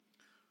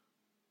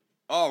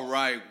All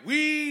right,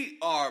 we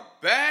are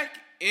back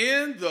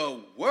in the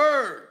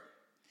Word,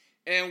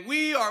 and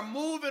we are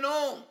moving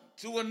on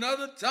to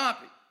another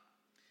topic,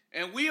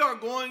 and we are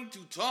going to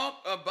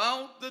talk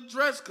about the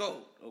dress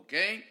code,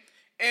 okay?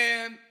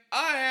 And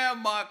I have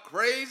my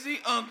crazy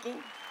uncle.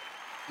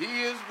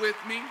 He is with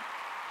me,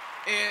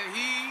 and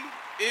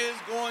he is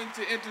going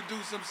to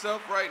introduce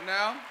himself right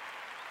now.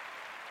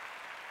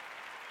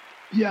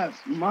 Yes,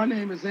 my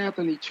name is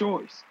Anthony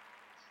Choice,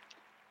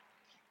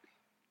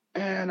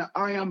 and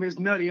I am his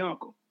nutty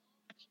uncle.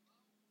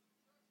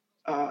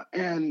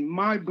 And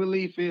my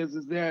belief is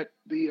that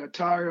the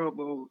attire of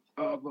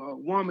a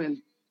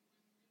woman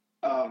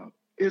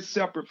is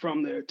separate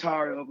from the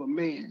attire of a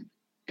man,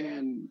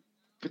 and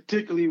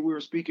particularly we're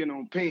speaking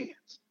on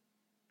pants.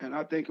 And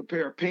I think a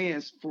pair of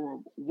pants for a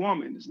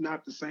woman is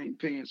not the same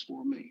pants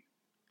for a man.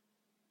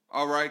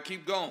 All right,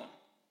 keep going.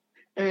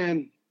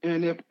 And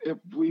if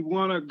we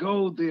want to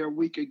go there,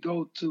 we could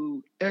go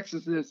to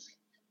Exodus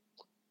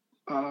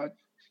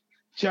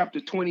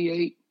chapter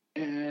 28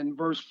 and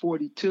verse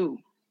 42.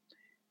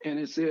 And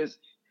it says,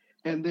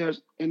 and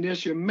there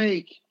shall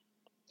make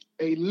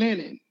a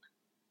linen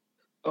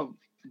of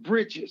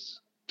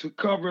breeches to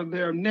cover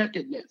their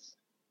nakedness,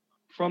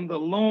 from the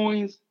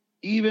loins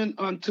even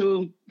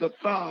unto the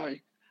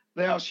thigh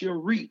thou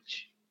shalt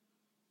reach.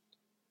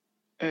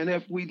 And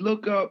if we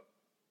look up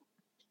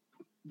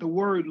the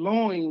word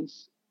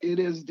loins, it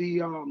is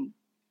the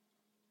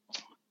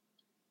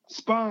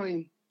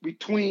spine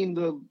between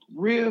the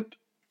rib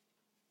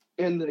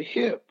and the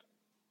hip,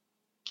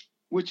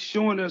 which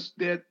showing us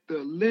that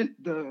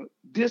the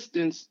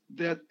distance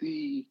that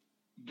the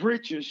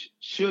breeches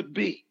should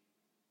be,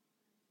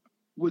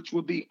 which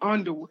would be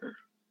underwear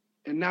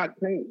and not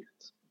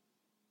pants.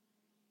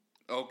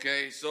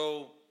 Okay,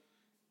 so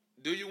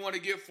do you want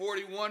to get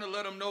 41 and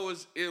let them know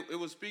it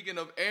was speaking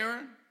of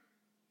Aaron?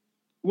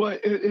 Well,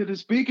 it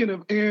is speaking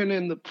of Aaron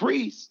and the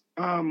priest,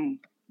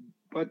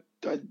 but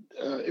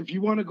if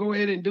you want to go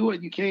ahead and do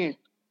it, you can.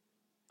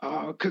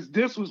 Because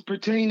this was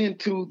pertaining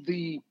to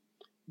the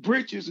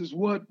breeches is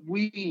what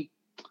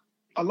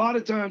a lot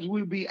of times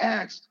we'd be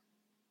asked,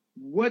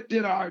 what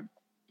did our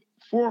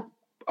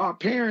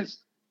parents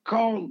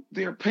call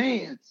their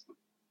pants?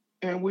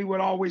 And we would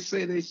always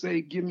say, they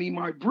say, give me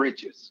my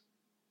breeches,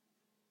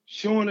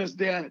 showing us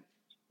that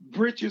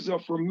breeches are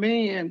for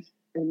men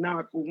and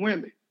not for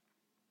women.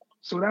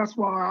 So that's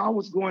why I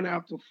was going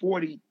after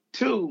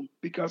 42,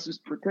 because it's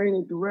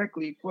pertaining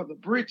directly for the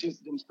breeches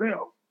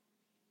themselves.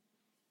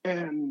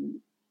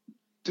 And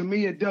to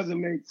me, it doesn't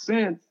make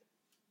sense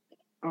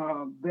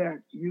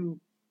that you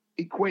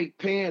equate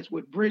pants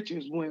with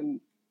breeches when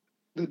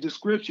the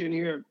description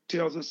here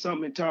tells us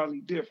something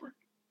entirely different.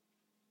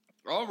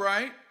 All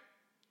right.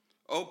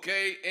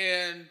 Okay,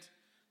 and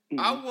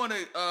I want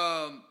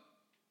to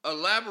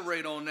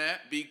elaborate on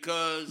that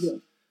because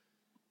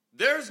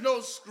there's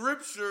no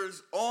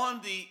scriptures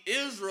on the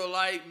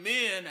Israelite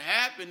men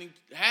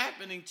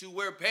happening to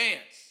wear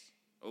pants.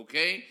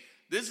 Okay?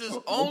 This is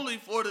only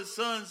for the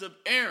sons of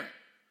Aaron.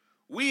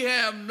 We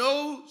have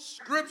no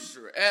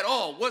scripture at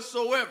all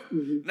whatsoever.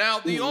 Now,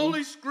 the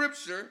only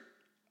scripture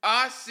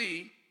I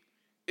see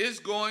is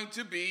going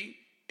to be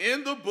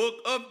in the book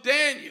of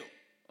Daniel.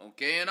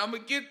 Okay, and I'm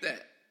going to get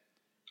that.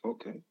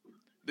 Okay.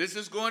 This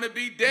is going to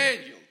be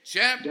Daniel,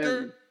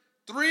 chapter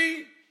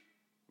 3,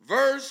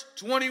 verse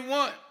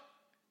 21.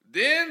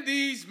 Then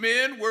these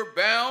men were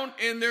bound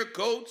in their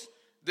coats,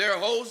 their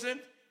hosen,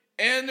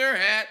 and their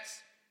hats,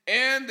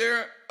 and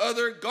their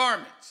other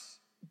garments,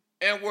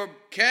 and were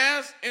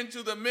cast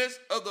into the midst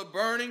of the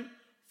burning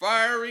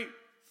fiery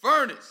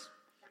furnace.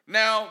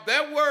 Now,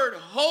 that word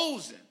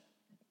hosen,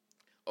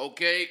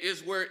 okay,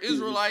 is where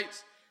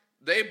Israelites,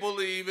 they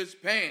believe is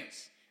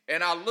pants.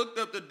 And I looked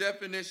up the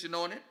definition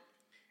on it,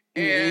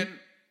 and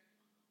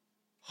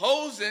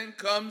hosen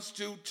comes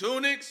to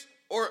tunics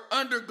or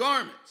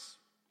undergarments,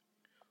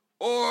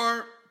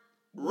 or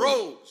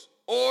robes,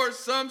 or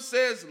some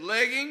says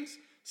leggings,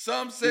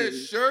 some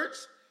says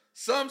shirts,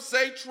 some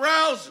say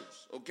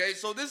trousers. Okay,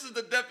 so this is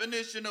the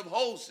definition of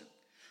hosen.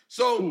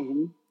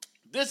 So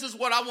this is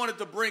what I wanted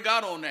to bring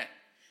out on that.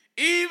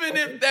 Even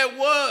if that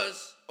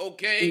was,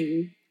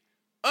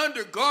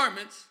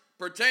 undergarments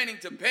pertaining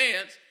to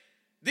pants,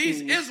 these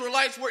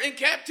Israelites were in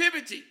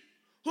captivity.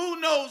 Who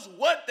knows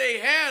what they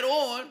had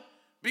on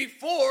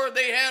before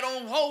they had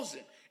on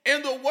hosen?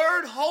 And the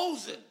word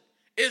hosen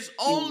is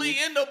only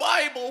in the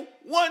Bible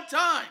one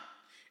time.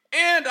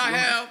 And I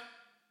have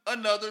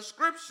another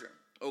scripture,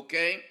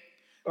 okay?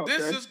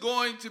 This is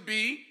going to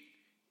be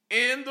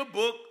in the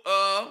book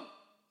of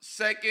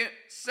 2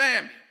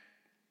 Samuel.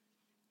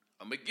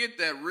 I'm going to get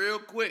that real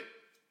quick.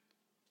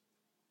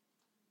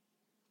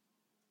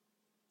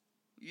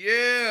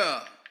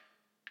 Yeah.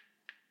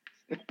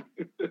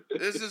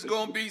 This is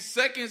going to be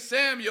 2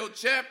 Samuel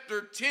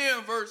chapter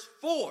 10, verse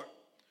 4.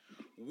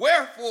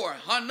 Wherefore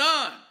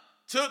Hanan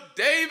took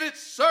David's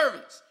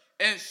servants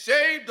and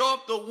shaved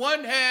off the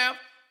one half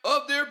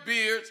of their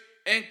beards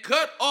and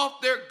cut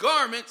off their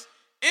garments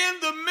in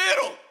the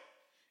middle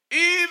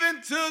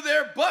even to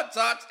their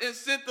buttocks, and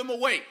sent them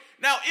away.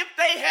 Now, if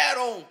they had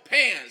on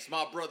pants,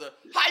 my brother,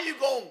 how you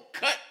gonna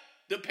cut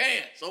the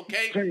pants,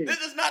 okay? This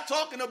is not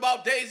talking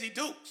about Daisy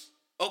Dukes,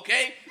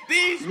 okay?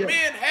 These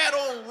men had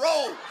on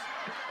robes,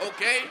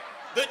 okay?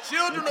 The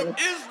children of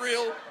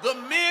Israel, the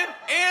men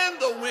and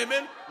the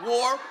women,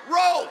 wore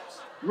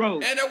robes.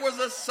 And there was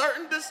a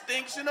certain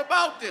distinction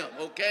about them,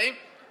 okay?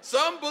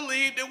 Some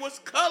believed it was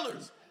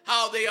colors,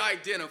 how they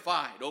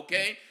identified,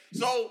 okay?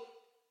 So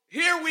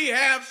here we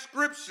have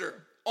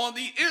scripture on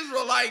the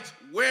Israelites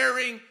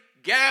wearing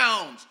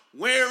gowns,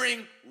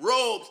 wearing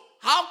robes.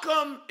 How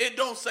come it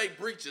don't say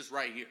breeches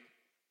right here?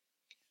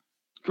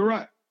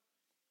 Correct.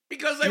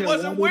 Because they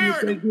wasn't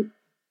wearing them.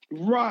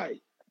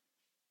 Right.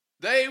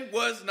 They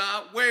was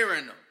not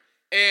wearing them.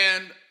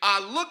 And I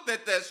looked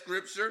at that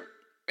scripture,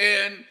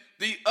 and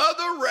the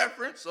other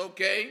reference,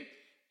 okay,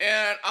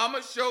 and I'm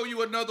going to show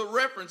you another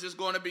reference. It's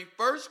going to be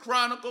 1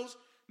 Chronicles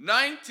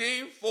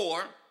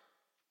 19:4.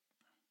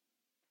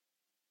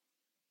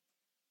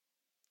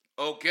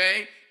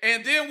 Okay,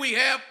 and then we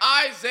have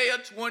Isaiah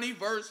 20,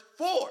 verse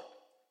 4.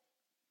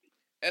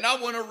 And I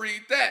want to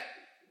read that.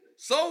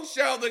 So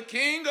shall the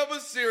king of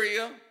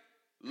Assyria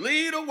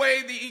lead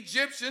away the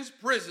Egyptians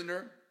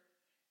prisoner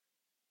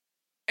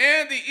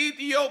and the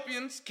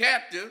Ethiopians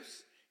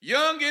captives,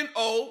 young and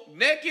old,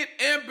 naked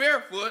and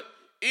barefoot,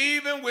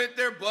 even with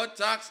their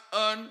buttocks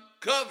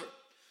uncovered.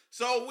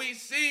 So we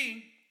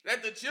see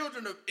that the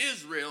children of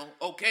Israel,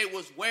 okay,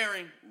 was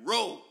wearing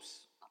robes.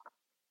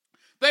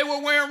 They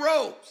were wearing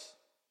robes.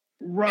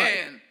 Right.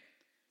 And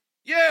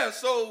yeah,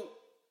 so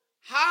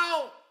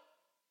how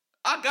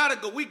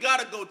we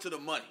gotta go to the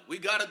money. We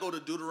gotta go to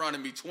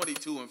Deuteronomy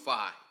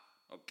 22:5.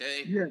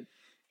 Okay? Yeah.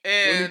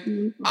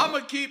 And I'm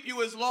gonna keep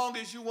you as long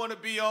as you want to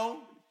be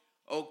on.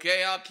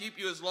 Okay, I'll keep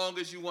you as long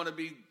as you want to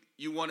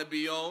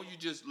be on. You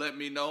just let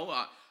me know.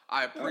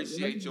 I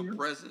appreciate your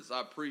presence.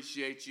 I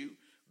appreciate you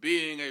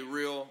being a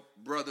real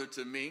brother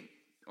to me.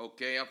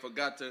 Okay, I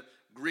forgot to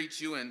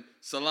greet you and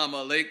salam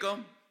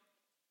alaikum.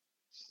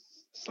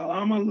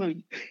 Salam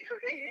alaikum.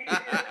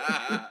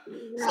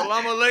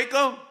 Salam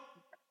alaikum.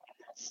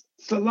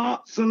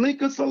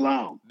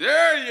 Salam.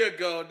 There you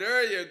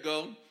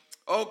go.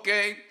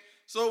 Okay,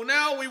 so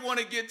now we want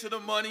to get to the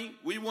money.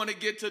 We want to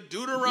get to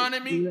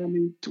Deuteronomy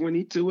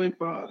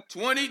 22:5.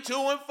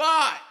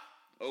 22:5.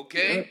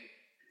 Okay.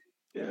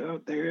 Yeah,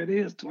 there it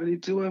is.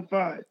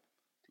 22:5.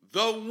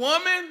 The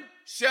woman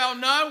shall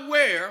not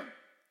wear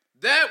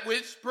that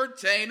which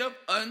pertaineth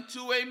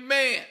unto a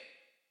man,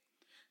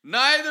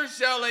 neither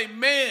shall a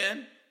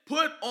man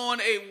put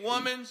on a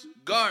woman's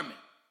garment,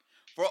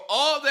 for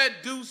all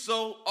that do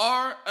so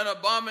are an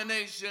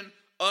abomination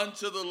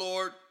unto the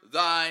Lord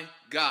thy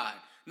God.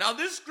 Now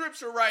this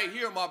scripture right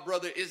here, my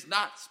brother, is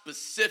not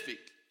specific.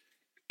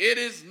 It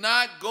is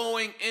not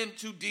going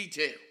into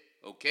detail,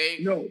 okay?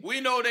 No.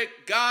 We know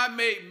that God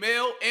made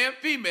male and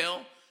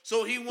female,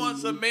 so he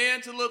wants a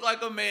man to look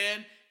like a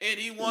man, and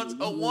he wants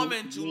a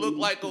woman to look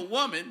like a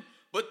woman,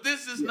 but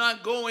this is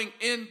not going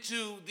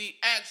into the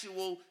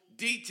actual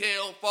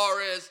detail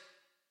far as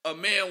a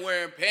man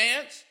wearing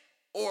pants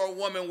or a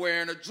woman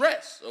wearing a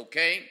dress,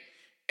 okay?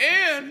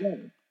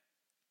 And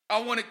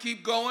I want to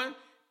keep going.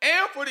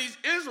 And for these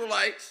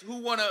Israelites who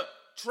want to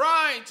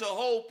try to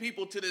hold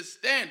people to this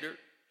standard,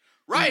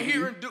 right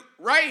here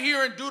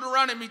in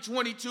Deuteronomy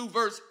 22,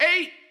 verse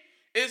 8,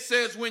 it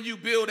says, when you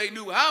build a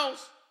new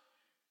house,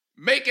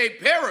 make a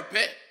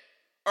parapet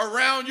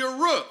around your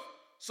roof,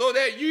 so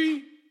that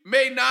you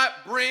may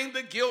not bring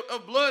the guilt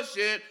of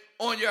bloodshed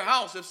on your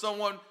house if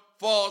someone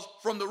falls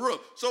from the roof.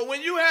 So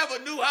when you have a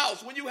new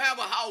house, when you have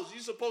a house,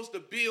 you're supposed to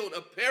build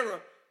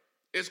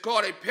it's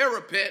called a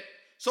parapet,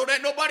 so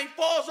that nobody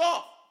falls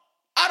off.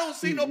 I don't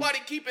see nobody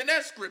keeping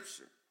that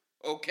scripture,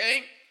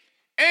 okay?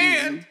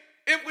 And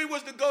if we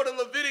was to go to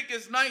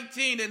Leviticus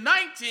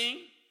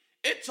 19:19,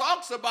 it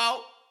talks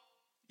about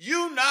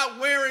you not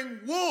wearing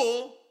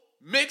wool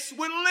mixed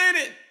with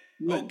linen,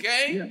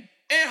 okay? Yeah.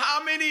 And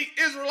how many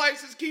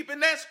Israelites is keeping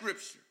that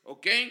scripture,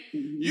 okay?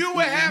 You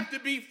would have to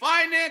be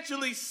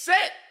financially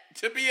set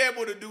to be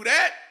able to do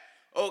that,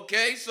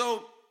 okay?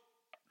 So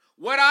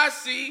what I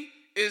see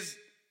is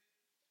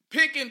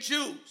pick and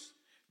choose,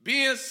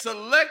 being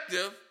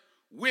selective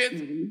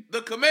with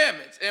the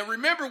commandments. And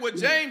remember what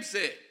James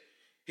said.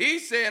 He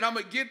said, I'm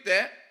going to get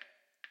that.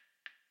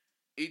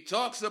 He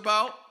talks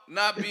about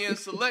not being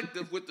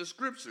selective with the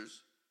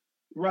scriptures.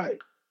 Right.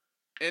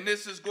 And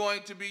this is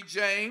going to be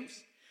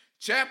James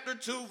chapter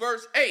 2,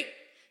 verse 8.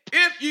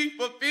 If ye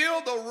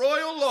fulfill the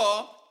royal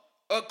law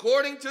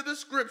according to the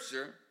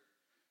scripture,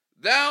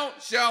 thou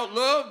shalt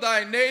love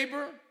thy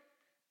neighbor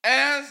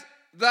as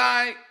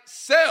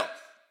thyself.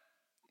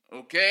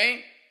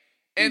 Okay?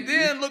 And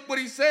then look what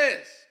he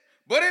says.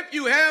 But if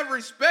you have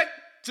respect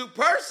to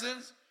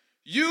persons,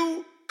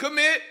 you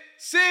commit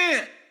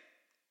sin.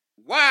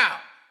 Wow.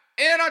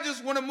 And I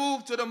just want to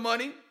move to the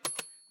money.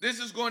 This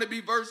is going to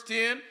be verse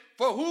 10.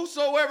 For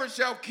whosoever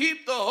shall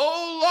keep the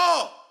whole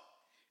law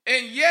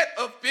and yet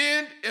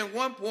offend in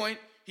one point,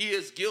 he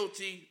is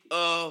guilty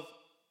of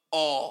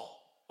all.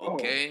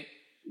 Okay?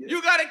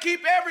 You got to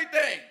keep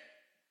everything.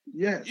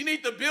 Yes. You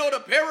need to build a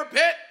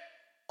parapet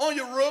on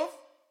your roof.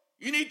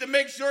 You need to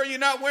make sure you're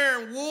not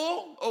wearing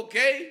wool,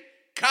 okay?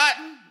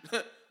 Cotton,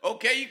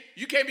 okay?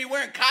 You can't be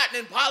wearing cotton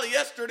and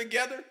polyester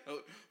together,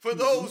 for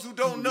those who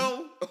don't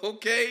know,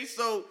 okay?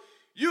 So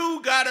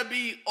you got to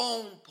be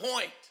on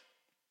point.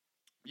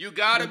 You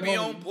got to be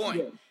on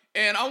point. Yeah.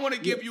 And I want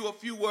to give you a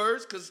few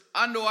words because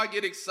I know I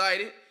get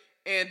excited,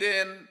 and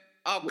then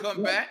I'll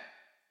come back.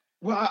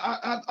 Well,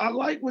 I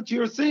like what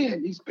you're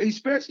saying,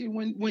 especially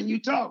when you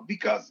talk,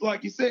 because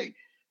like you say,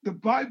 the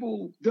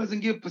Bible doesn't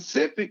give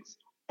specifics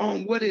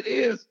on what it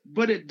is,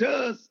 but it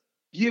does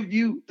give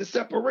you the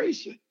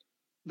separation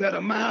that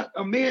a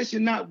man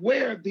should not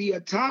wear the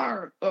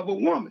attire of a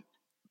woman,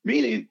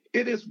 meaning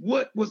it is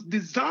what was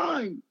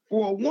designed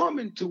for a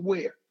woman to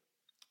wear,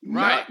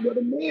 not what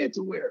a man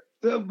to wear,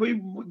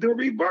 the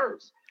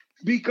reverse.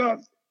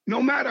 Because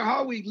no matter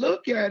how we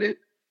look at it,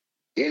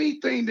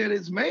 anything that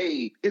is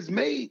made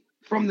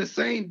from the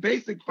same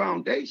basic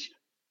foundation.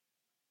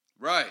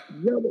 Right.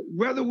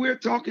 Whether we're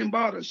talking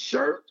about a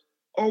shirt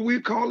or we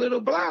call it a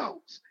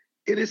blouse,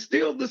 it is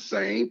still the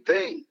same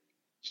thing.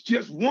 It's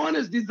just one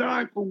is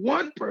designed for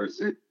one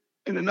person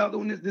and another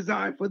one is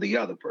designed for the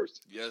other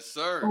person. Yes,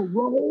 sir. A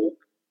robe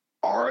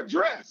or a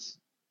dress.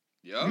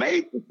 Yep.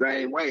 Made the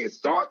same way. It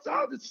starts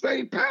out the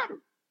same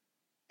pattern.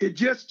 It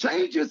just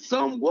changes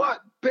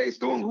somewhat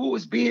based on who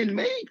it's being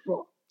made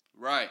for.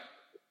 Right.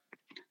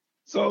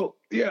 So,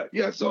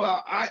 yeah. So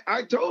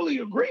I totally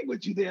agree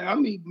with you there. I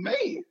mean,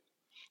 man.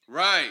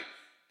 Right.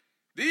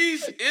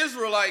 These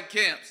Israelite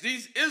camps,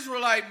 these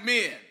Israelite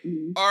men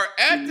are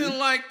acting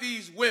like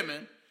these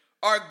women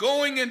are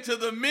going into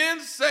the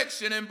men's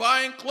section and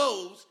buying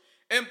clothes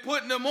and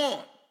putting them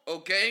on,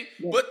 okay?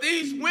 But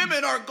these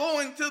women are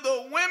going to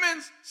the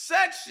women's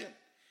section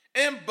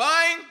and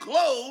buying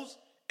clothes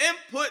and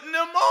putting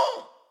them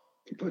on.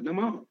 Putting them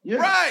on, yeah.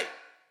 Right.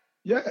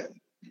 Yeah,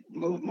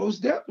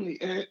 most definitely.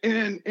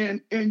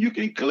 And you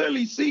can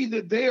clearly see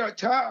that their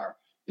attire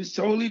is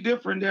totally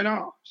different than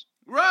ours.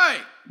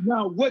 Right.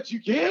 Now, what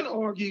you can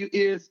argue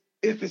is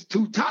if it's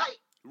too tight.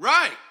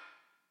 Right.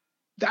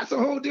 That's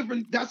a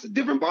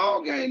different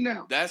ball game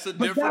now. That's a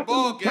different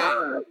ball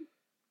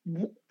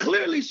game.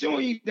 Clearly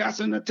showing you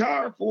that's an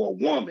attire for a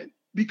woman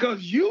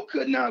because you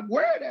could not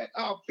wear that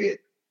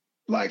outfit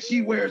like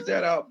she wears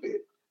that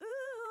outfit.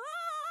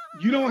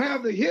 You don't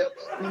have the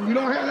hips and you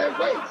don't have that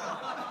waist.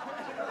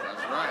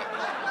 That's right.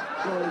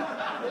 So,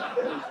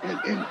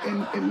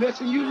 and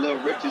unless you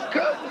Little Richard's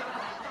cousin,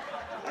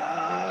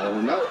 I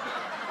don't know.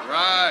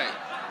 Right.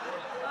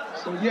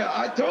 So yeah,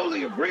 I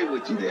totally agree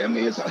with you there. I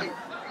mean, it's like,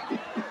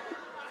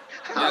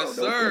 yes,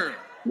 sir.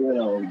 You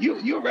know,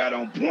 you're right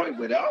on point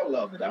with all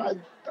of it. I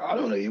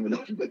don't even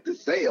know what to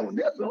say on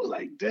that. So I was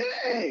like,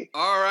 dang.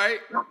 All right.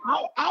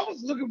 I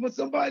was looking for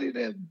somebody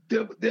that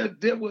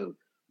would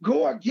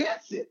go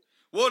against it.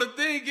 Well, the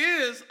thing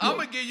is, I'm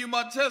going to give you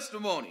my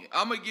testimony.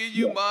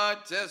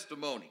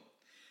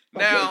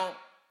 Now,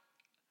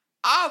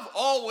 I've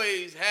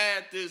always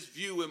had this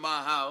view in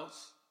my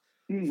house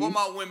for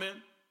my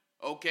women,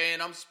 okay?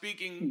 And I'm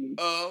speaking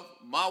of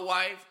my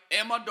wife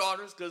and my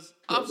daughters because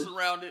I'm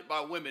surrounded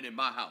by women in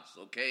my house,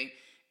 okay?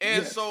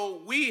 And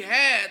so we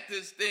had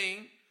this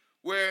thing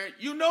where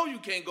you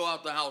can't go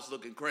out the house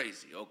looking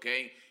crazy,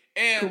 okay?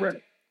 And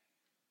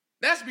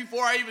that's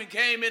before I even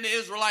came in the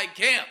Israelite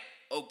camp,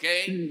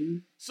 okay?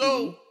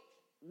 So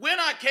when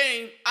I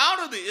came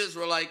out of the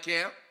Israelite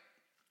camp,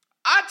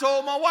 I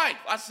told my wife,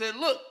 I said,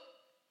 look,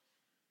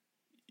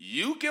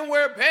 you can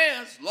wear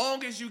pants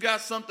long as you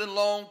got something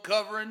long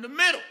covering the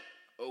middle,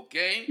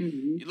 okay?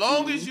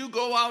 Long as you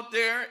go out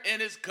there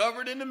and it's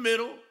covered in the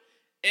middle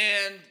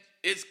and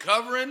it's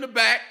covering the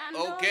back,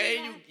 okay?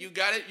 You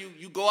got it.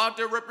 You go out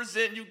there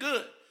representing, you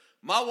good.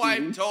 My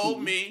wife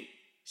told me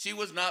she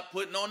was not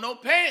putting on no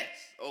pants,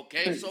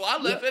 okay? So I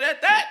left it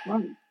at that.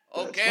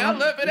 Okay, I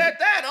left it at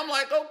that. I'm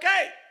like,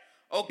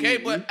 okay.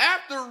 But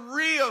after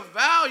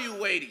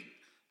reevaluating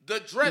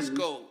the dress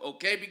code,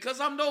 okay, because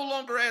I'm no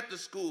longer at the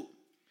school.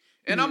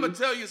 And I'm going to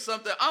tell you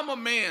something. I'm a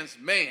man's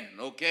man,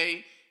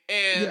 okay?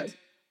 And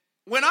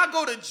when I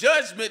go to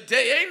Judgment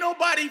Day, ain't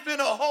nobody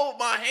finna hold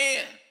my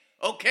hand,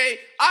 okay?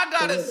 I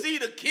got to see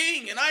the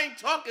King, and I ain't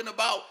talking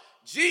about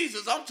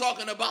Jesus. I'm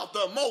talking about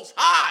the Most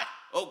High,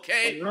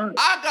 okay?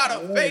 I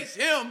got to face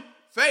him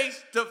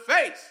face to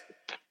face.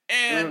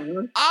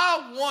 And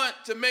I want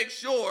to make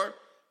sure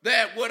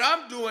that what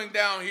I'm doing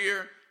down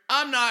here,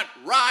 I'm not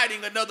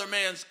riding another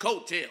man's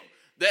coattail,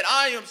 that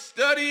I am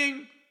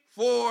studying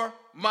for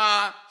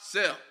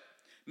myself.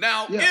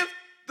 Now, if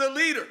the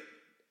leader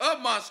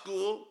of my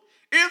school,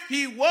 if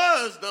he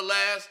was the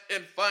last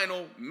and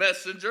final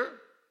messenger,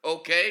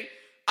 okay,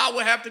 I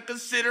would have to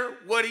consider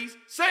what he's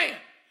saying.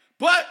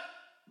 But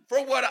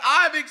for what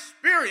I've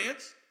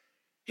experienced,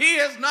 he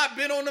has not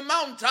been on the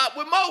mountaintop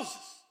with Moses,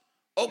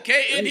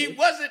 okay, and he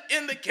wasn't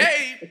in the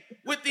cave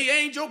with the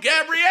angel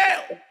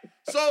Gabriel.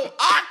 So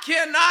I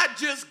cannot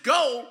just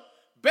go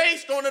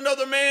based on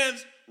another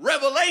man's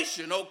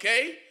revelation,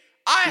 okay?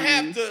 I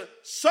have to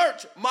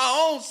search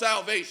my own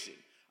salvation.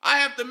 I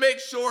have to make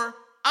sure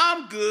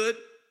I'm good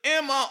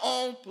in my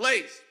own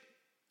place.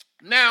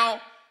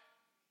 Now,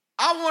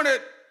 I want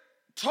to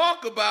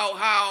talk about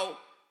how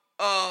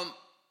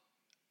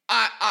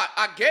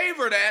I gave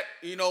her that,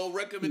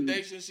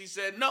 recommendation. She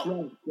said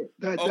no.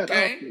 Right.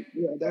 Okay.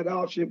 That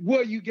option.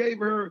 Well, you gave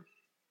her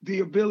the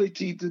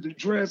ability to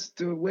dress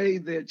the way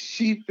that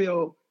she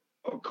felt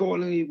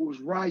accordingly was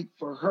right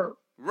for her.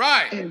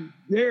 Right. And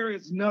there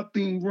is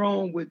nothing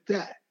wrong with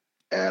that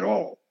at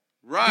all.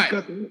 Right.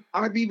 Because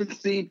I've even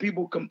seen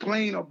people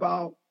complain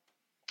about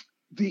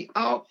the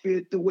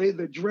outfit, the way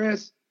the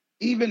dress,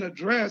 even a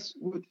dress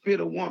would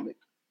fit a woman.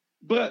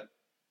 But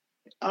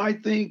I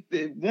think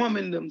the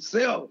women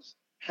themselves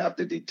have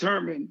to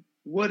determine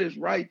what is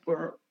right for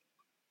her.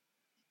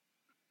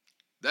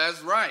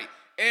 That's right.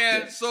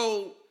 And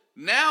so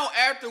now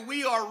after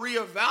we are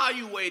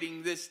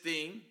reevaluating this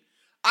thing,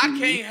 I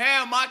can't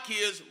have my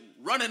kids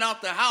running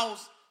out the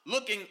house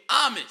looking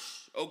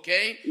Amish,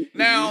 okay?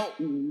 Now,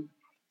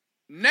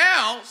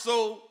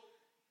 so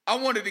I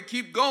wanted to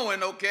keep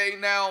going, okay?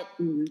 Now,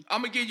 I'm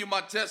going to give you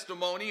my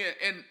testimony,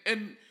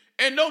 and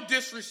no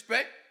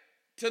disrespect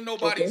to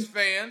nobody's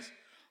fans,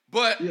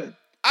 but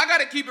I got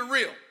to keep it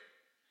real.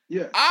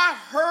 Yeah. I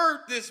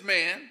heard this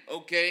man,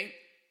 okay,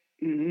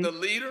 the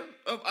leader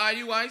of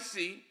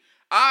IUIC,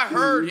 I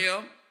heard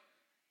him.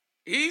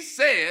 He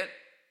said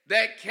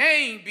that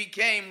Cain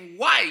became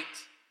white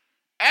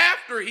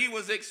after he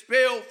was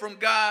expelled from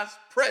God's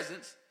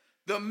presence.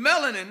 The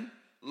melanin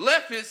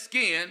left his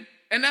skin,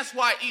 and that's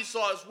why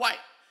Esau is white.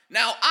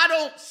 Now, I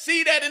don't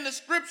see that in the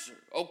scripture,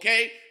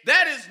 okay?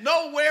 That is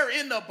nowhere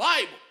in the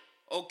Bible,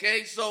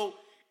 okay? So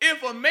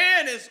if a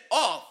man is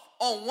off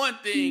on one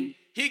thing,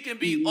 he can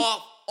be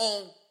off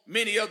on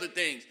many other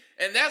things.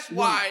 And that's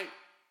why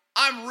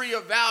I'm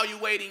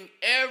reevaluating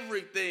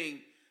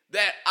everything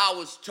that I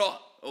was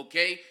taught,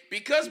 okay?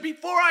 Because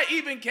before I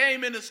even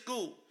came into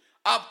school,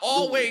 I've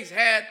always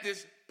had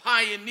this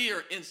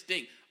pioneer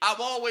instinct.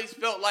 I've always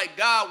felt like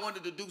God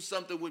wanted to do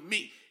something with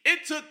me.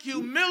 It took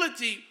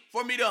humility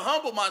for me to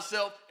humble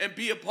myself and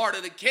be a part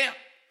of the camp.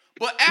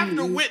 But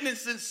after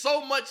witnessing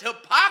so much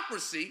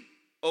hypocrisy,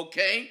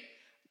 okay,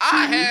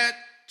 I had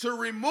to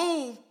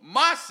remove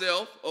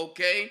myself,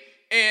 okay,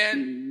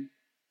 and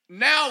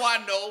now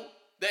I know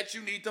that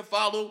you need to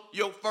follow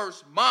your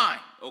first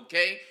mind,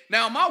 okay?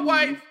 Now, my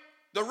wife,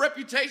 the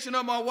reputation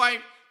of my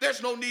wife,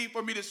 there's no need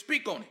for me to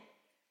speak on it.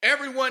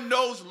 Everyone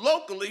knows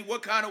locally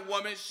what kind of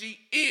woman she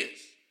is,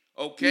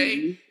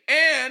 okay?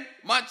 And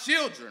my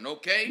children,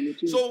 okay?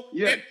 So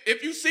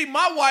if you see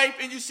my wife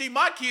and you see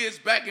my kids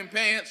back in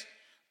pants,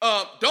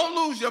 don't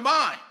lose your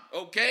mind,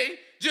 okay?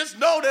 Just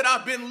know that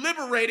I've been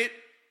liberated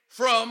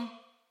from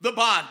the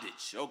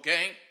bondage,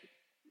 okay?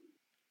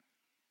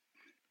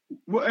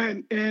 Well,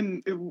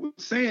 and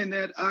saying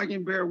that, I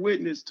can bear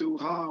witness to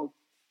how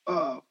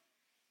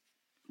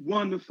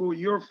wonderful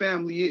your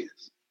family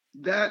is.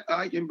 That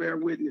I can bear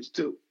witness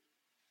to.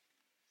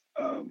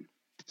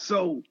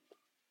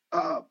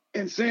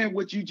 And saying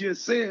what you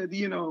just said,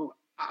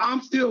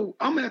 I'm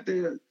at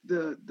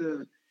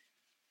the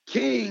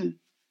Cain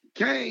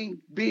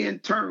being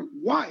turned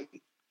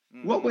white.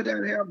 What would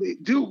that have to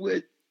do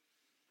with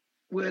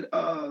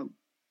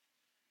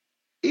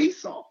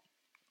Esau?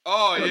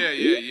 Oh, yeah.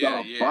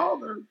 Esau's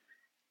father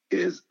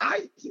is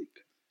Isaac.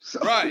 So,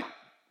 right.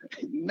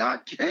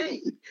 Not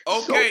Cain.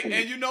 Okay, so,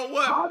 and you know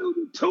what? How do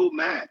the two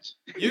match?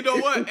 You know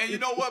what? And you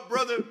know what,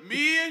 brother?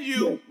 Me and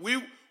you,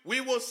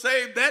 we will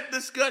save that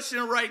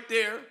discussion right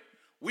there.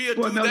 We'll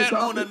do that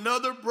on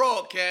another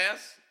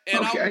broadcast.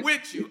 And I'm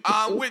with you.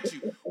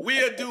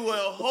 We'll do a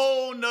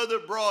whole nother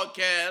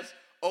broadcast,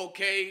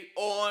 okay,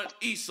 on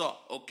Esau,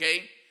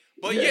 okay?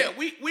 But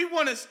we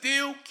want to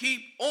still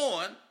keep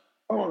on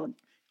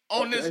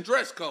this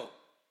dress code.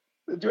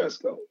 The dress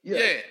code,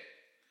 yeah.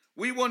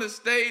 We want to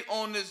stay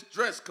on this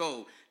dress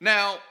code.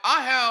 Now,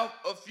 I have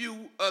a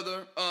few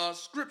other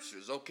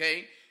scriptures,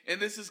 okay? And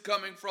this is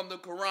coming from the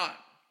Quran.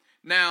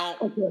 Now,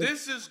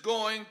 this is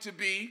going to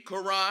be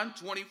Quran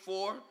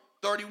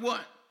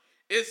 24:31.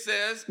 It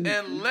says,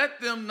 and let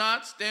them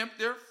not stamp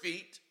their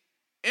feet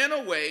in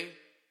a way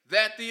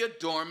that the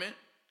adornment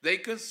they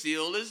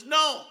conceal is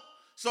known.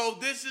 So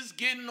this is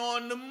getting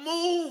on the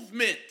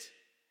movement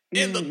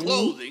in the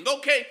clothing,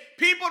 okay?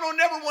 People don't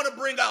never want to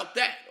bring out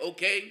that,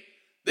 okay?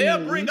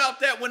 They'll bring out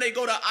that when they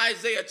go to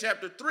Isaiah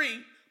chapter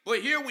 3. But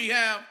here we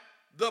have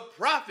the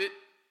prophet,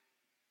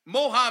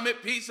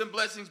 Muhammad, peace and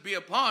blessings be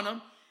upon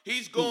him.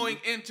 He's going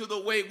into the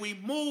way we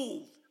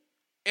move.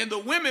 And the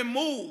women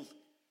move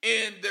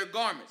in their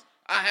garments.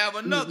 I have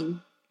another.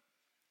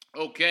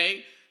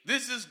 Okay.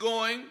 This is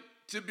going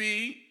to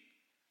be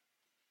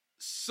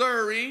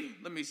Surrey.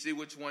 Let me see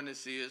which one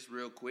this is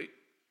real quick.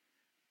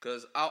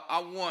 Because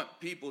I want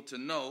people to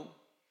know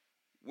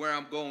where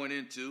I'm going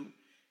into.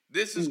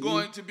 This is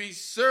going to be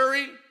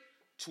Surrey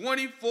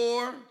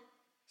 24:60.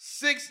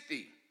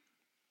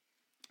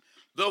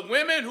 The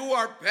women who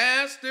are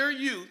past their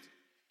youth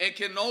and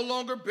can no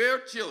longer bear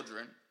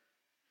children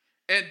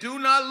and do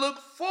not look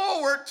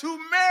forward to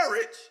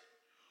marriage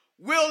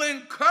will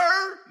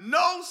incur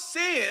no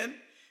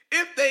sin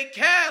if they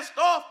cast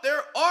off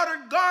their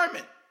outer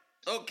garment,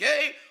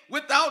 okay,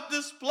 without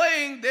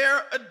displaying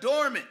their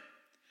adornment.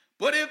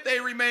 But if they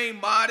remain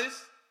modest,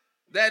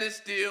 that is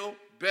still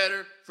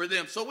better for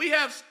them. So we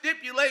have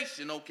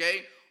stipulation,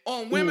 okay,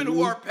 on women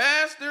who are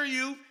past their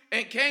youth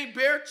and can't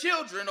bear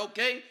children,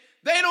 okay?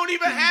 They don't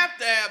even have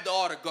to have the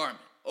outer garment,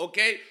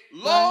 okay?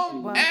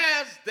 Long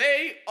as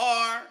they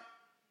are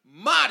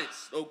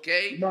modest,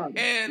 okay?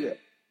 And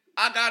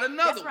I got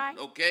another one,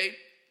 okay?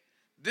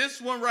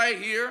 This one right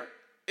here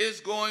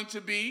is going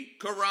to be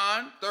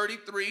Quran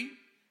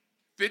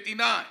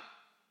 33:59.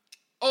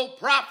 O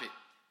prophet,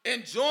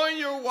 enjoin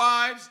your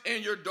wives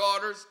and your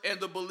daughters and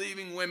the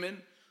believing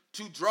women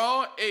to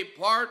draw a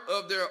part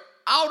of their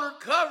outer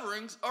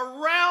coverings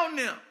around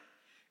them.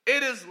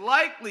 It is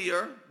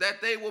likelier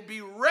that they will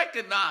be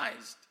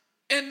recognized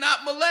and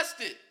not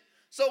molested.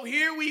 So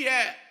here we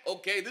have,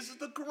 okay, this is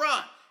the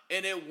Quran,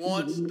 and it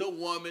wants the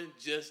woman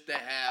just to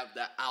have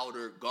the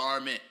outer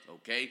garment,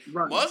 okay?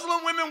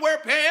 Muslim women wear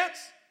pants,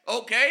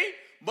 okay?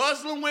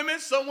 Muslim women,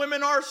 some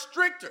women are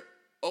stricter,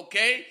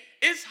 okay?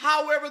 It's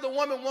however the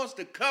woman wants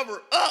to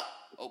cover up,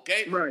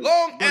 okay?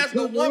 Long as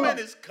the woman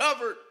is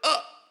covered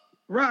up.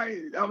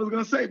 Right. I was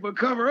going to say, but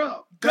cover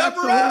up.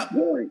 Cover That's up. The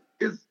whole point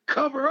is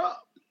cover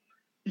up.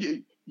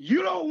 You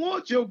don't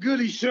want your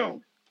goodies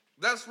shown.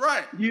 That's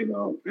right. You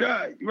know,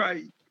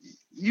 right.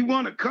 You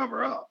want to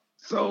cover up.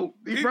 So,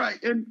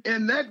 right.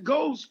 And that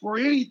goes for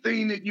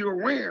anything that you're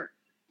wearing.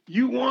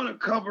 You want to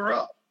cover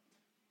up.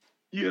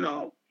 You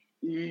know,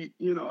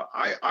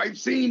 I've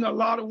seen a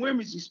lot of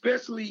women,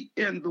 especially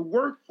in the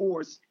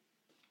workforce,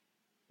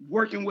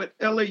 working with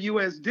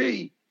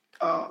LAUSD,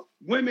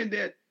 women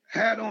that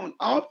had on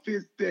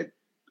outfits that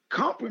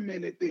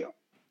complimented them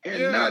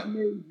and not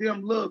made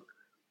them look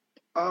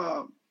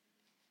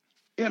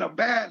in a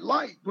bad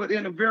light, but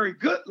in a very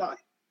good light.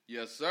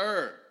 Yes,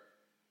 sir.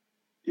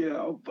 You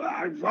know, but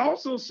I've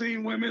also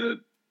seen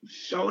women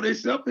show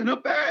themselves in a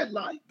bad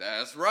light.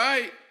 That's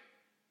right.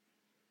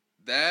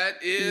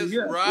 That is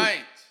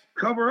right.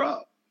 Cover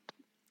up.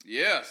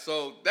 Yeah,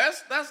 so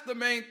that's the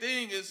main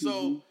thing is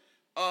so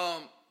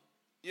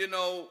you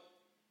know,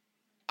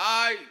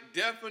 I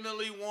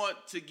definitely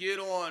want to get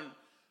on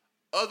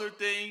other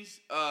things,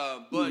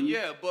 but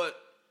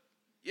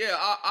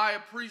I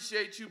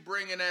appreciate you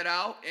bringing that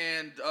out.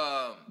 And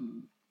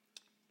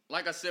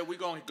like I said, we're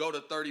going to go to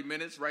 30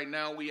 minutes. Right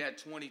now we at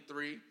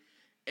 23.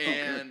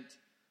 And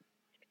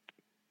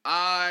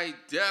I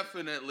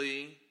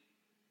definitely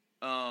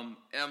am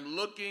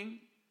looking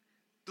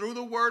through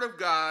the Word of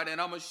God,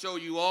 and I'm going to show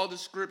you all the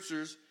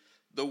scriptures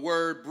the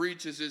word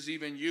breaches is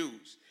even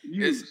used.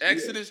 It's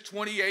Exodus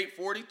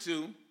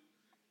 28:42,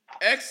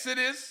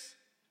 Exodus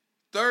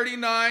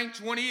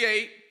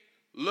 39:28,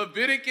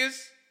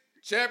 Leviticus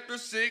chapter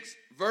 6,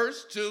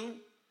 verse 2,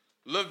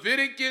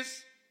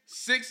 Leviticus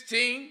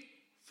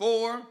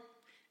 16:4,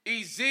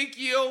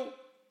 Ezekiel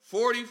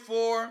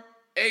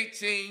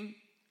 44:18,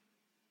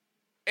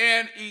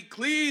 and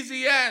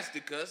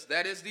Ecclesiasticus,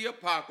 that is the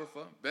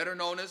Apocrypha, better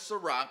known as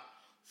Sirach,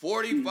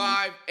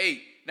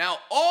 45:8. Now,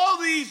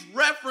 all these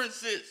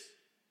references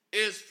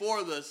is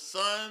for the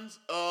sons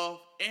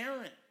of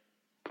Aaron.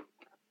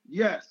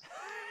 Yes.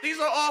 These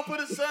are all for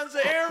the sons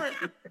of Aaron.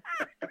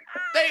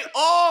 They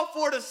all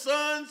for the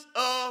sons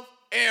of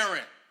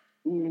Aaron.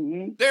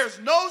 There's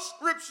no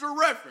scripture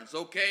reference,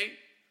 okay,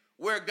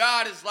 where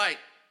God is like,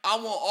 I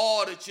want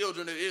all the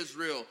children of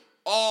Israel,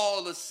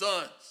 all the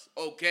sons,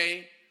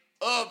 okay,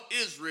 of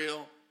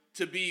Israel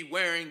to be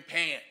wearing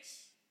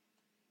pants.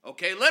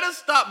 Okay, let us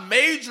stop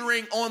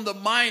majoring on the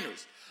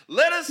minors.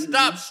 Let us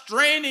stop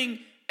straining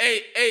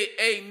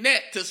a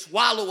net to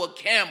swallow a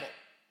camel.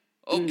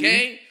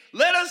 Okay?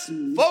 Let us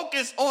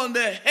focus on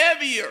the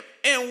heavier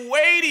and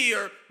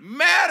weightier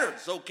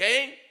matters,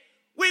 okay?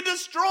 We're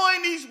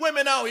destroying these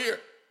women out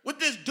here with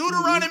this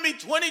Deuteronomy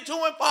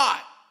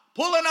 22:5,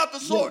 pulling out the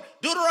sword.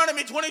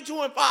 Deuteronomy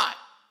 22:5.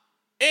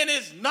 And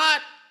it's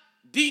not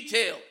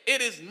detailed.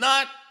 It is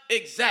not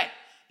exact.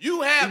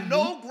 You have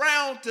no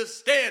ground to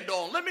stand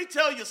on. Let me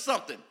tell you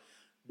something.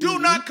 Do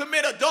not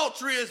commit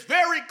adultery is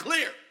very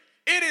clear.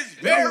 It is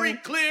very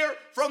clear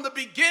from the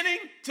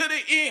beginning to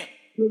the end.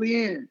 To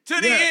the end. To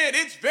the end.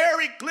 It's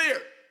very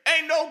clear.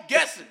 Ain't no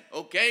guessing,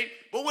 okay?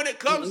 But when it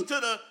comes to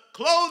the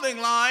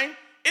clothing line,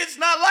 it's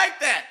not like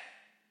that.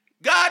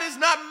 God is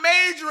not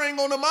majoring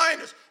on the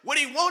minors. What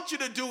he wants you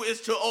to do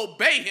is to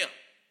obey him,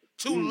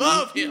 to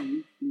love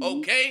him,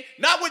 okay?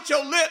 Not with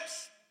your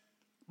lips,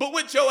 but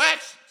with your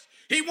actions.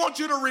 He wants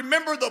you to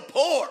remember the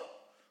poor,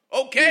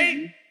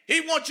 okay?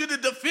 He wants you to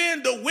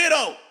defend the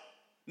widow,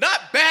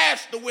 not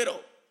bash the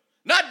widow,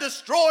 not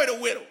destroy the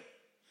widow,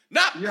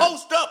 not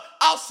post up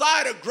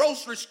outside a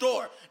grocery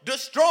store,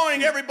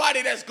 destroying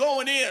everybody that's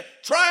going in,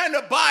 trying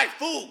to buy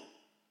food,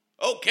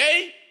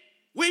 okay?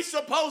 We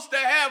supposed to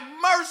have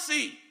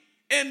mercy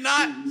and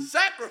not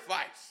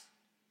sacrifice,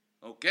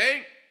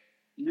 okay?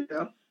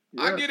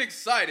 I get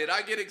excited.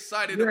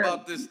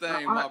 About this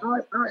thing.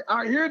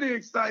 I hear the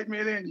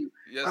excitement in you.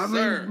 Yes,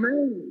 sir.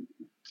 Man,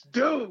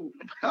 dude,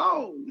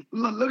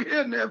 look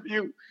here,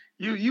 nephew.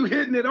 You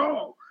hitting it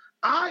all.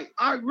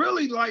 I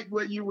really like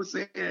what you were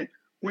saying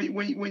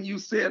when you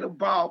said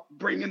about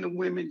bringing the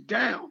women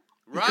down,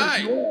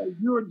 because Right.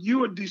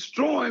 you are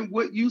destroying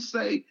what you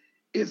say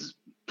is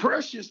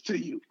precious to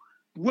you.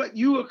 What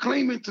you are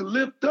claiming to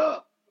lift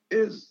up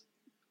is,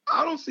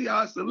 I don't see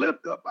how it's a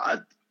lift up.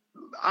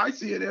 I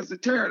see it as a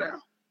tear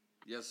down.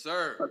 Yes,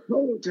 sir. A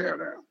total tear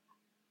down.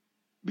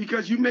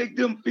 Because you make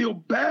them feel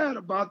bad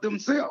about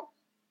themselves.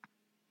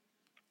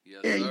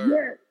 Yes, And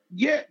sir.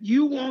 yet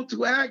you want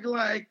to act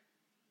like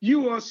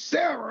you are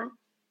Sarah.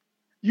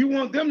 You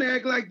want them to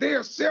act like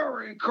they're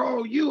Sarah and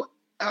call you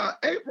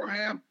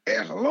Abraham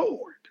as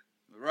Lord.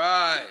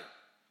 Right.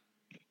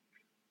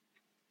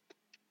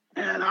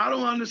 And I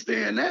don't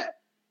understand that.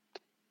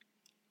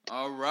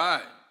 All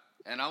right.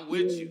 And I'm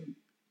with you.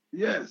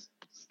 Yes,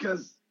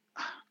 because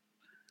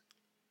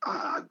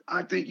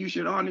I think you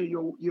should honor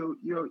your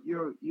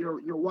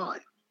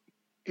wife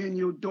and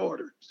your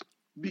daughters,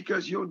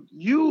 because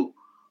you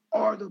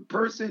are the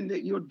person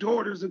that your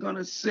daughters are going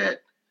to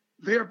set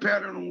their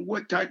pattern on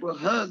what type of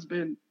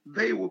husband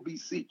they will be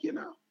seeking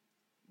out.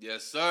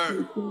 Yes,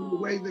 sir. The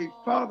way their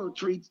father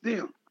treats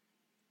them.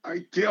 I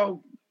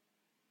tell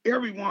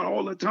everyone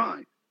all the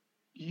time,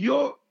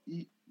 your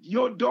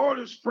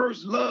daughter's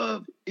first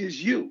love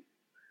is you.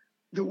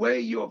 The way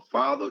your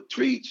father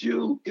treats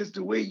you is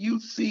the way you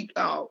seek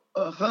out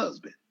a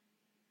husband.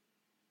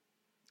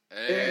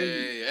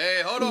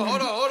 Hey, hold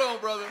on,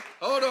 brother.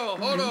 Hold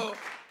on.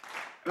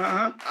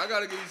 Uh-huh. I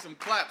got to give you some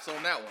claps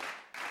on that one.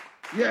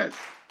 Yes.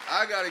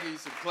 I got to give you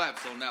some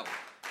claps on that one.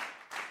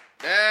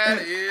 That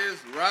is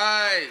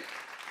right.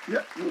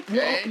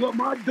 Yeah. Well,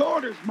 my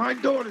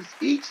daughters,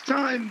 each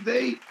time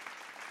they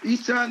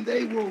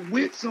were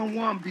with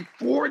someone,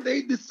 before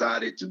they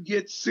decided to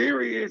get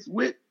serious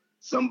with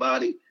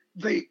somebody,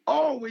 they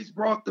always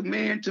brought the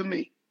man to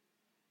me.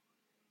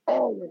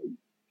 Always.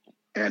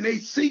 And they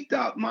seeked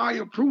out my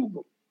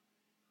approval.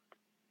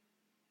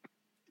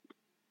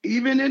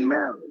 Even in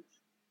marriage.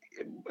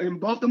 And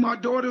both of my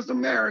daughters are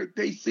married,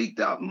 they seeked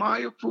out my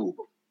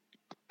approval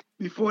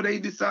before they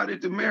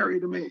decided to marry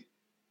the man.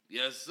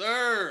 Yes,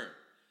 sir.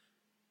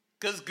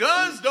 Because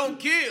guns don't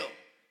kill.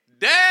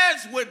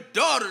 Dads with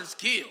daughters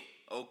kill.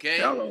 Okay?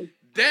 Hello.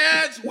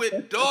 Dads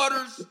with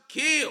daughters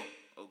kill.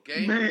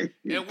 Okay? Man.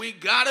 And we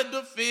got to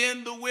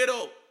defend the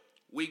widow.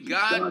 We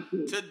got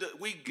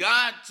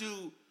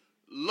to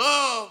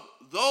love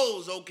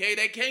those, okay,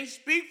 that can't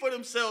speak for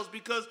themselves,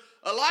 because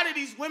a lot of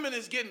these women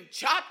is getting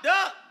chopped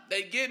up.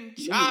 They getting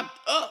chopped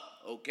up,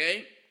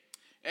 okay?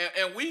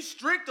 And we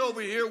strict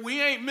over here.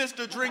 We ain't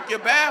Mr. Drink Your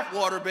Bath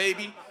Water,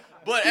 baby.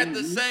 But at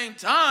the same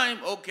time,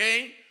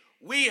 okay,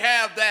 we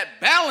have that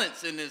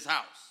balance in this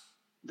house.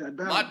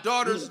 My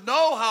daughters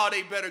know how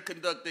they better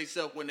conduct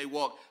themselves when they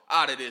walk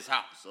out of this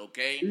house,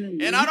 okay?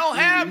 And I don't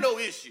have no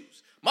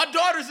issues. My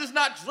daughters is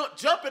not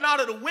jumping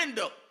out of the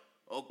window,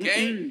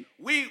 okay?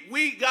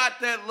 We got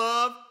that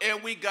love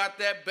and we got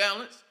that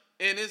balance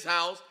in this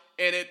house,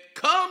 and it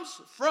comes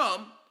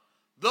from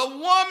the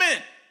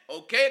woman,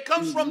 okay? It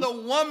comes from the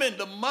woman,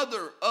 the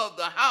mother of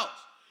the house.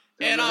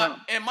 And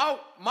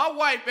my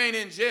wife ain't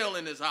in jail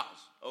in this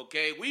house,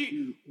 okay?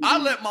 I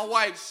let my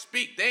wife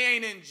speak. They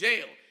ain't in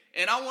jail.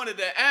 And I wanted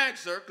to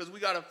ask her, because we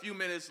got a few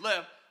minutes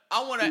left,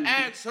 I want to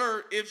ask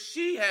her if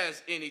she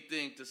has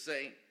anything to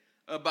say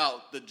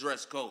about the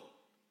dress code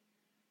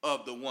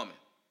of the woman.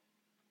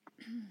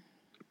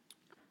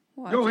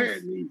 Well, go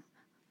ahead, Lee.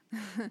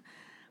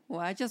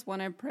 Well, I just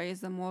want to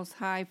praise the Most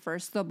High,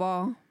 first of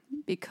all,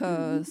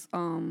 because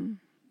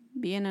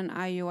being an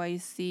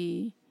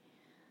IUIC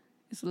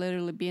is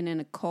literally being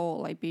in a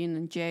cult, like being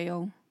in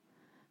jail.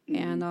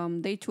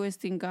 And they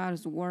twisting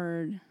God's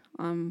word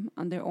on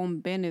their own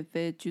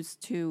benefit,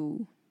 just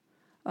to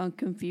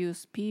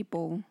confuse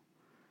people.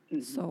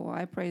 So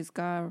I praise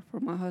God for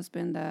my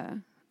husband that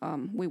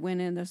we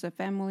went in as a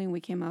family, and we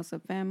came out as a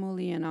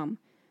family, and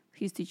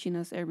he's teaching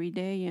us every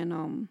day,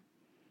 and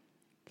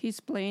he's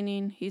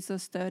planning, he's a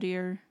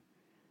studier,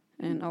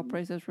 and I'll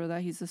praise us for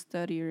that. He's a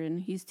studier,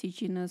 and he's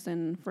teaching us.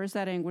 And first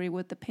I didn't agree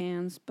with the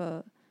pants,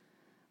 but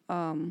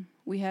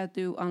we had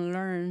to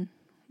unlearn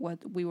what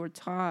we were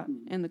taught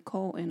in the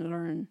cult and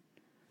learn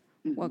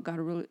what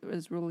God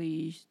is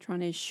really trying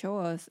to show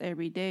us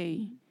every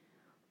day.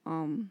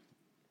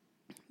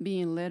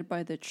 Being led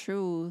by the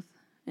truth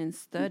and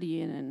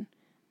studying and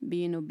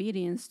being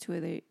obedient to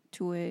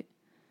it.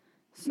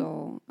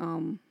 So,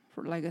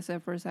 like I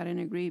said, first I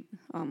didn't agree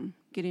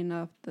getting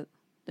off the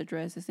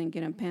dresses and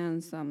getting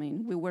pants. I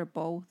mean, we wear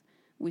both.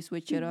 We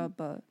switch it up,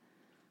 but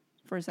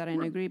first I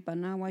didn't agree, but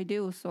now I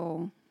do.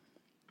 So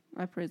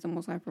I praise the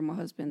Most High for my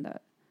husband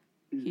that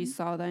he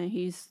saw that, and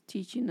he's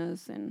teaching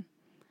us, and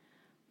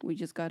we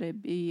just got to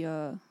be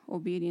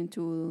obedient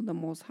to the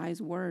Most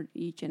High's word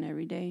each and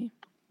every day.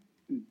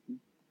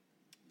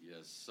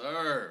 Yes,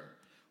 sir.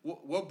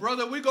 Well,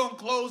 brother, we're going to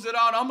close it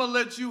out. I'm going to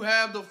let you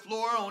have the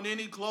floor on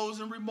any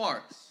closing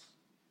remarks.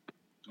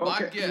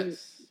 My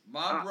guest,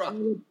 my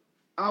brother.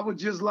 I would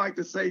just like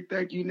to say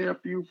thank you,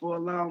 nephew, for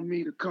allowing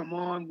me to come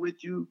on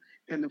with you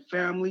and the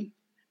family.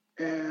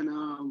 And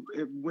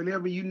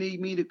whenever you need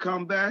me to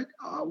come back,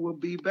 I will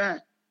be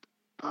back.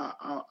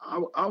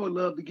 I would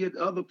love to get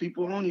other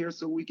people on here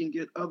so we can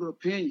get other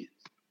opinions.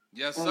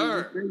 Yes,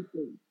 sir.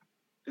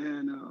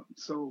 And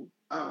so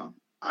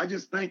I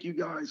just thank you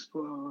guys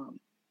for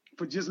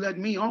just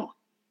letting me on.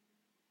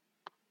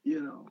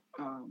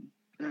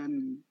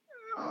 And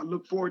I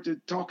look forward to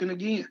talking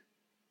again.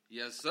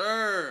 Yes,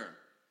 sir.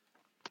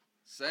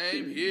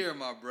 Same here,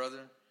 my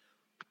brother.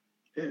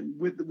 And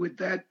with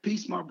that,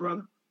 peace, my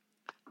brother.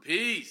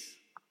 Peace.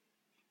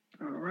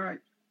 All right.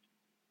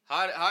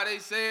 How they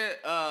say it?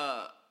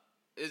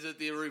 Is it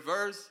the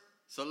reverse?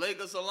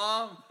 Salika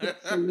salam?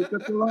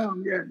 Salika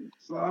salam, yeah.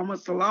 Salama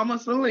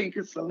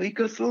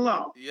salika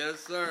salam.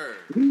 Yes, sir.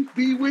 Peace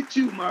be with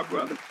you, my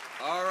brother.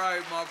 All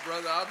right, my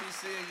brother. I'll be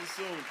seeing you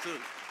soon, too.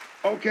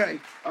 Okay.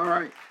 All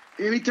right.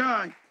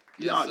 Anytime.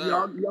 Yes,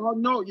 y'all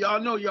know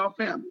y'all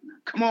family.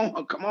 Come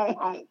on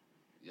home.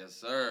 Yes,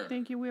 sir.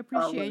 Thank you. We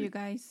appreciate you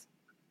guys.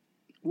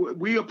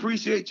 We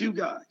appreciate you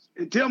guys.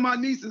 And tell my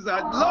nieces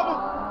I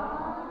love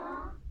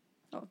them.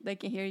 Oh, they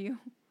can hear you.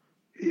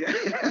 Yeah.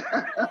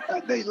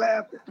 They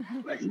laughing.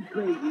 Like he's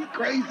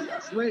crazy. I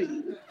swear.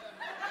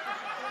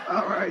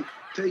 All right.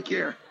 Take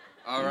care.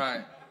 All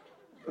right.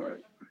 All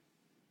right.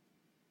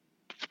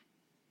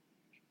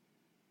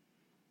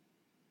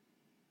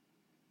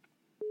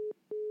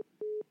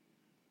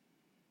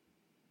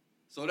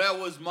 So that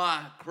was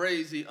my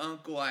crazy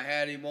uncle. I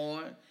had him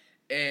on.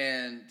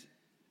 And,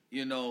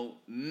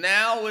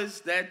 now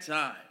is that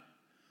time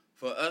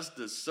for us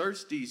to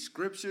search these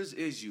scriptures.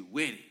 Is you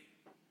with it?